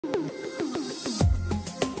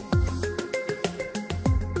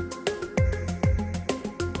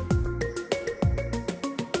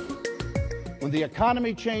When the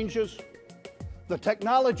economy changes, the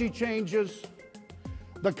technology changes,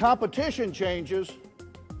 the competition changes,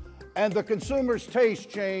 and the consumer's taste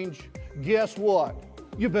change, guess what?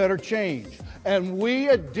 You better change. And we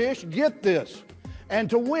at Dish get this. And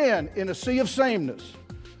to win in a sea of sameness,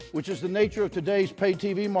 which is the nature of today's pay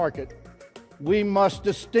TV market, we must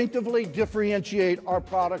distinctively differentiate our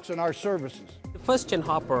products and our services. The first-gen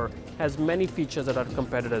Hopper has many features that our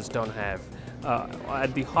competitors don't have.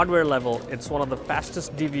 At the hardware level, it's one of the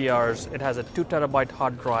fastest DVRs. It has a 2 terabyte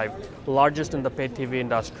hard drive, largest in the pay TV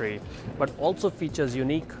industry, but also features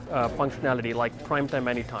unique functionality like Primetime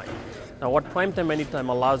Anytime. Now, what Primetime Anytime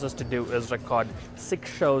allows us to do is record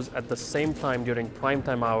 6 shows at the same time during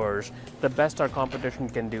primetime hours. The best our competition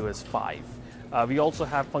can do is 5. We also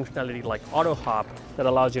have functionality like Auto Hop that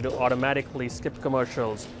allows you to automatically skip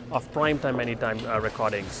commercials of Primetime Anytime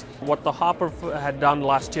recordings. What the Hopper had done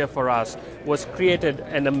last year for us was created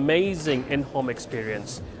an amazing in-home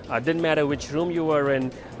experience. Didn't matter which room you were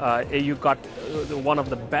in, you got one of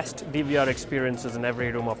the best DVR experiences in every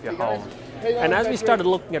room of your home. And as we started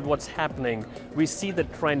looking at what's happening, we see the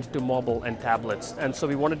trend to mobile and tablets. And so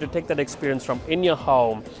we wanted to take that experience from in your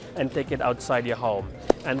home and take it outside your home.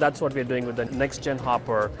 And that's what we're doing with the next-gen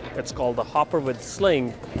Hopper. It's called the Hopper with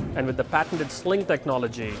Sling. And with the patented Sling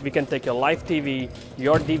technology, we can take your live TV,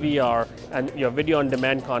 your DVR, and your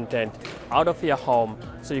video-on-demand content out of your home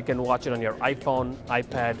so you can watch it on your iPhone,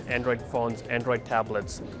 iPad, Android phones, Android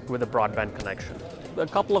tablets with a broadband connection. A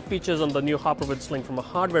couple of features on the new Hopper with Sling from a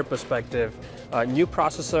hardware perspective. New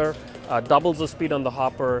processor, doubles the speed on the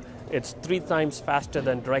Hopper. It's 3 times faster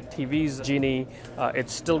than DirecTV's Genie.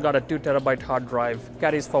 It's still got a 2 terabyte hard drive,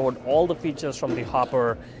 carries forward all the features from the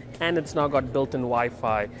Hopper, and it's now got built-in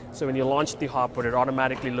Wi-Fi. So when you launch the Hopper, it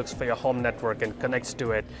automatically looks for your home network and connects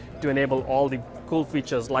to it to enable all the cool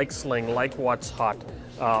features like Sling, like What's Hot,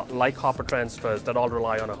 like Hopper transfers that all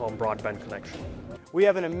rely on a home broadband connection. We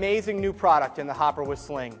have an amazing new product in the Hopper with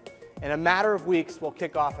Sling. In a matter of weeks, we'll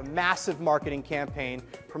kick off a massive marketing campaign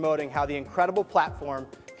promoting how the incredible platform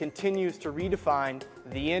continues to redefine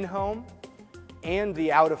the in-home and the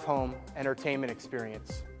out-of-home entertainment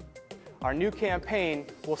experience. Our new campaign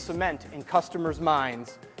will cement in customers'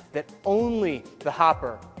 minds that only the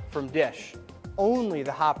Hopper from Dish, only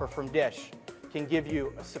the Hopper from Dish can give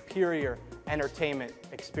you a superior entertainment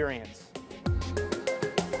experience.